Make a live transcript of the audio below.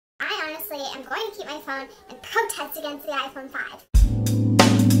honestly am going to keep my phone and protest against the iPhone 5.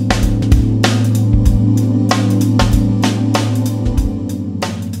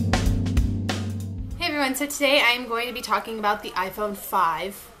 Hey everyone, so today I am going to be talking about the iPhone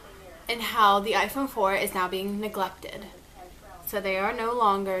 5 and how the iPhone 4 is now being neglected. So they are no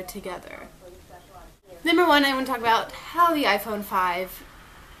longer together. Number one, I want to talk about how the iPhone 5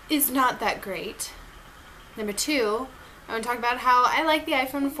 is not that great. Number two, I want to talk about how I like the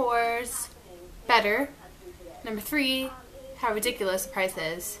iPhone 4s better. Number three, how ridiculous the price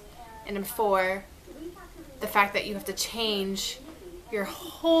is. And number four, the fact that you have to change your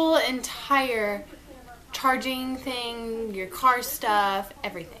whole entire charging thing, your car stuff,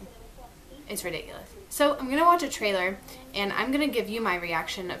 everything. It's ridiculous. So I'm going to watch a trailer and I'm going to give you my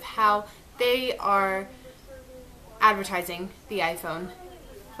reaction of how they are advertising the iPhone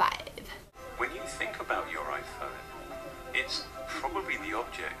 5. When you think about your iPhone, it's probably the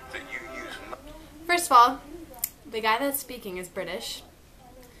object that you use most. First of all, the guy that's speaking is British.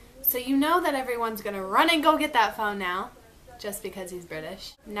 So you know that everyone's going to run and go get that phone now just because he's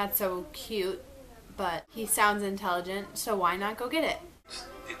British. Not so cute, but he sounds intelligent, so why not go get it?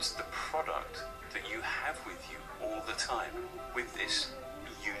 It's the product that you have with you all the time, with this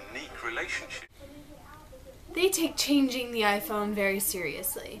unique relationship. They take changing the iPhone very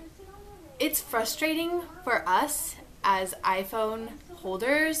seriously. It's frustrating for us as iPhone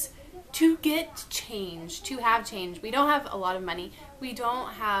holders to get change, to have change. We don't have a lot of money. We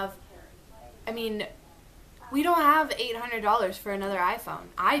don't have $800 for another iPhone.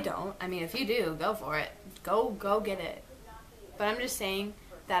 I don't. I mean, if you do, go for it. Go get it. But I'm just saying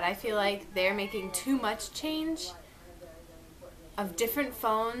that I feel like they're making too much change of different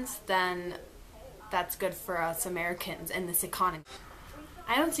phones than that's good for us Americans in this economy.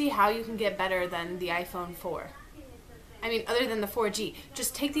 I don't see how you can get better than the iPhone 4. I mean, other than the 4G.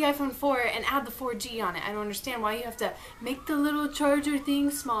 Just take the iPhone 4 and add the 4G on it. I don't understand why you have to make the little charger thing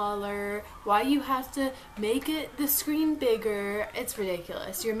smaller, why you have to make it the screen bigger. It's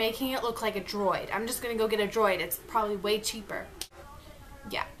ridiculous. You're making it look like a Droid. I'm just going to go get a Droid. It's probably way cheaper.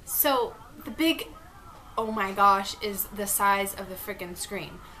 Yeah, so the big, oh my gosh, is the size of the freaking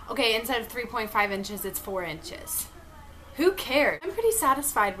screen. Okay, instead of 3.5 inches, it's 4 inches. Who cares? I'm pretty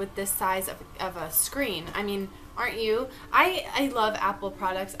satisfied with this size of a screen. I mean, aren't you? I love Apple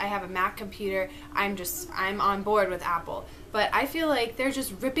products. I have a Mac computer. I'm on board with Apple. But I feel like they're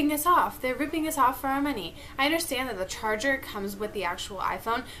just ripping us off. They're ripping us off for our money. I understand that the charger comes with the actual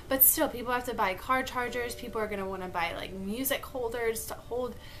iPhone, but still, people have to buy car chargers. People are going to want to buy, like, music holders to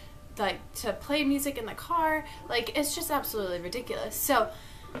hold, like, to play music in the car. Like, it's just absolutely ridiculous. So,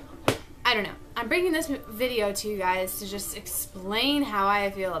 I don't know. I'm bringing this video to you guys to just explain how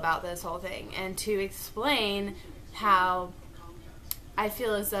I feel about this whole thing and to explain how I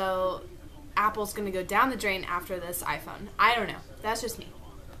feel as though Apple's going to go down the drain after this iPhone. I don't know. That's just me.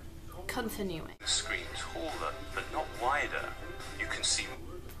 Continuing. The screen taller, but not wider. You can see.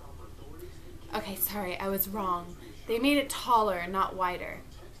 Okay, sorry, I was wrong. They made it taller, not wider.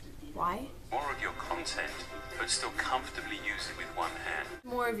 Why? More of your content, but still comfortably use it with one hand.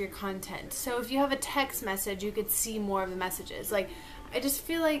 More of your content. So if you have a text message, you could see more of the messages. Like, I just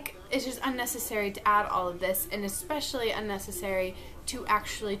feel like it's just unnecessary to add all of this, and especially unnecessary to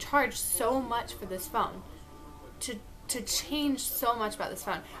actually charge so much for this phone. To change so much about this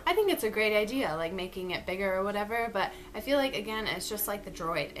phone. I think it's a great idea, like making it bigger or whatever, but I feel like, again, it's just like the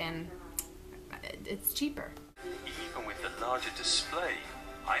Droid, and it's cheaper. Even with the larger display,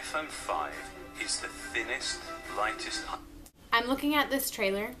 iPhone 5 is the thinnest, lightest. I'm looking at this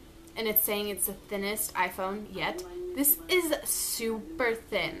trailer, and it's saying it's the thinnest iPhone yet. This is super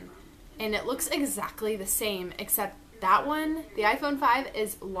thin, and it looks exactly the same, except that one, the iPhone 5,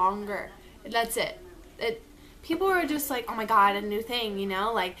 is longer. That's it. People are just like, oh my god, a new thing, you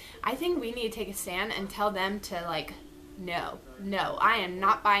know? Like, I think we need to take a stand and tell them to, like, no, I am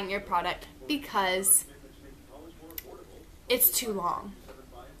not buying your product because it's too long.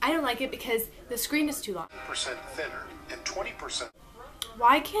 I don't like it because the screen is too long. % thinner and 20%.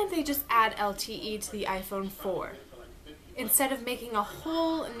 Why can't they just add LTE to the iPhone 4 instead of making a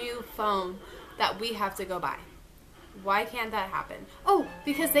whole new phone that we have to go buy? Why can't that happen? Oh,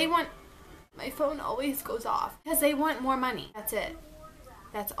 because they want... My phone always goes off. Because they want more money. That's it.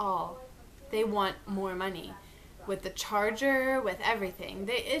 That's all. They want more money. With the charger, with everything.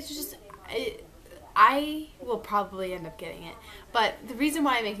 It's just... I will probably end up getting it. But the reason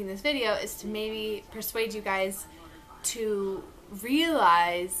why I'm making this video is to maybe persuade you guys to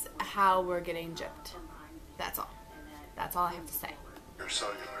realize how we're getting gypped. That's all. That's all I have to say. Your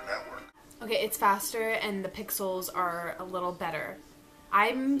cellular network. Okay, it's faster and the pixels are a little better.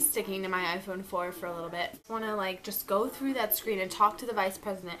 I'm sticking to my iPhone 4 for a little bit. I want to like just go through that screen and talk to the vice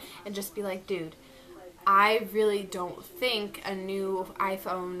president and just be like, dude, I really don't think a new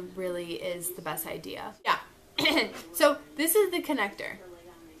iPhone really is the best idea. Yeah. So this is the connector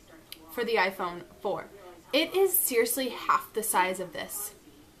for the iPhone 4. It is seriously half the size of this.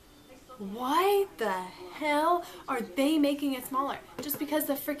 Why the hell are they making it smaller? Just because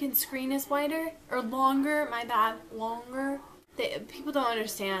the freaking screen is wider? Or longer, my bad, longer? People don't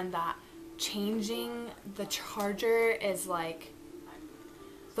understand that changing the charger is like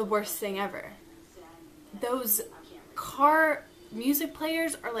the worst thing ever. Those car music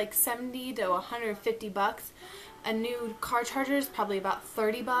players are like 70 to 150 bucks. A new car charger is probably about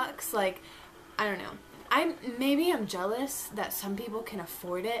 30 bucks. Like, I don't know. Maybe I'm jealous that some people can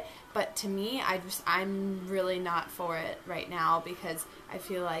afford it, but to me, I'm really not for it right now because I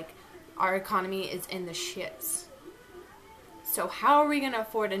feel like our economy is in the shits. So how are we going to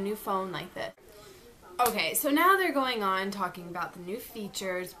afford a new phone like this? Okay, so now they're going on talking about the new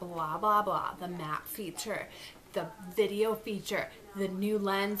features, blah, blah, blah. The map feature, the video feature, the new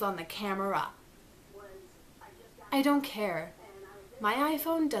lens on the camera. I don't care. My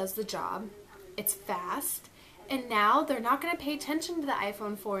iPhone does the job. It's fast. And now they're not going to pay attention to the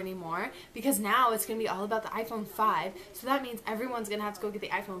iPhone 4 anymore because now it's going to be all about the iPhone 5. So that means everyone's going to have to go get the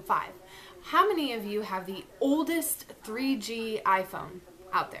iPhone 5. How many of you have the oldest 3G iPhone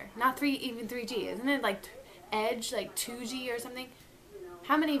out there? Not even 3G. Isn't it like Edge, like 2G or something?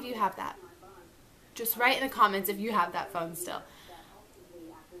 How many of you have that? Just write in the comments if you have that phone still.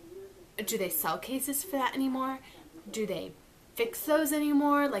 Do they sell cases for that anymore? Do they fix those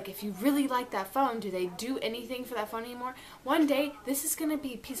anymore? Like, if you really like that phone, do they do anything for that phone anymore? One day, this is going to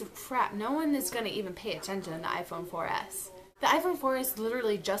be a piece of crap. No one is going to even pay attention to the iPhone 4S. The iPhone 4S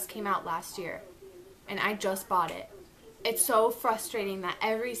literally just came out last year, and I just bought it. It's so frustrating that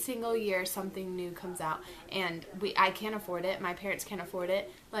every single year something new comes out, and I can't afford it. My parents can't afford it.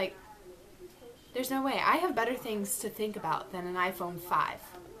 Like, there's no way. I have better things to think about than an iPhone 5.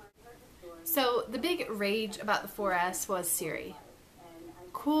 So the big rage about the 4S was Siri.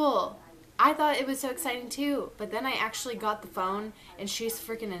 Cool. I thought it was so exciting too, but then I actually got the phone and she's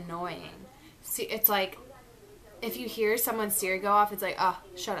freaking annoying. See, it's like if you hear someone's Siri go off, it's like, oh,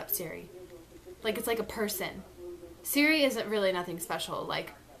 shut up, Siri. Like, it's like a person. Siri isn't really nothing special.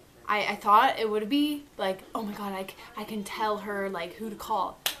 Like, I thought it would be like, oh my god, I can tell her like who to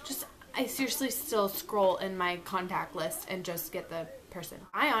call. I seriously still scroll in my contact list and just get the person.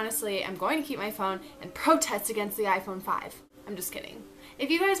 I honestly am going to keep my phone and protest against the iPhone 5. I'm just kidding. If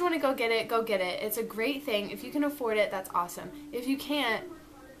you guys want to go get it, go get it. It's a great thing. If you can afford it, that's awesome. If you can't,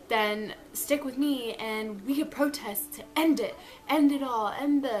 then stick with me and we could protest to end it. End it all.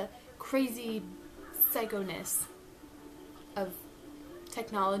 End the crazy psychoness of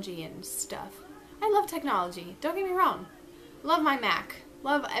technology and stuff. I love technology. Don't get me wrong. Love my Mac.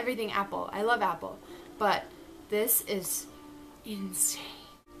 Love everything Apple. I love Apple. But this is insane.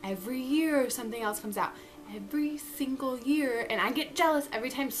 Every year something else comes out. Every single year. And I get jealous every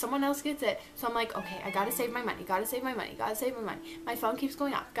time someone else gets it. So I'm like, okay, I gotta save my money. Gotta save my money. Gotta save my money. My phone keeps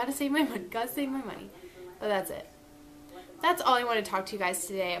going off. Gotta save my money. Gotta save my money. But that's it. That's all I want to talk to you guys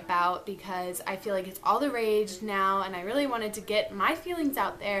today about because I feel like it's all the rage now and I really wanted to get my feelings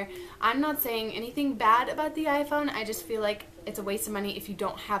out there. I'm not saying anything bad about the iPhone. I just feel like it's a waste of money if you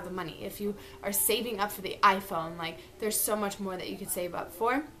don't have the money. If you are saving up for the iPhone, like, there's so much more that you could save up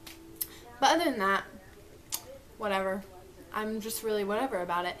for. But other than that, whatever. I'm just really whatever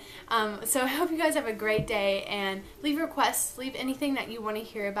about it. So I hope you guys have a great day and leave requests, leave anything that you want to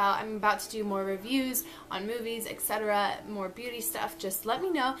hear about. I'm about to do more reviews on movies, etc., more beauty stuff. Just let me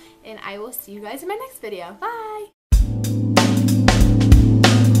know and I will see you guys in my next video. Bye!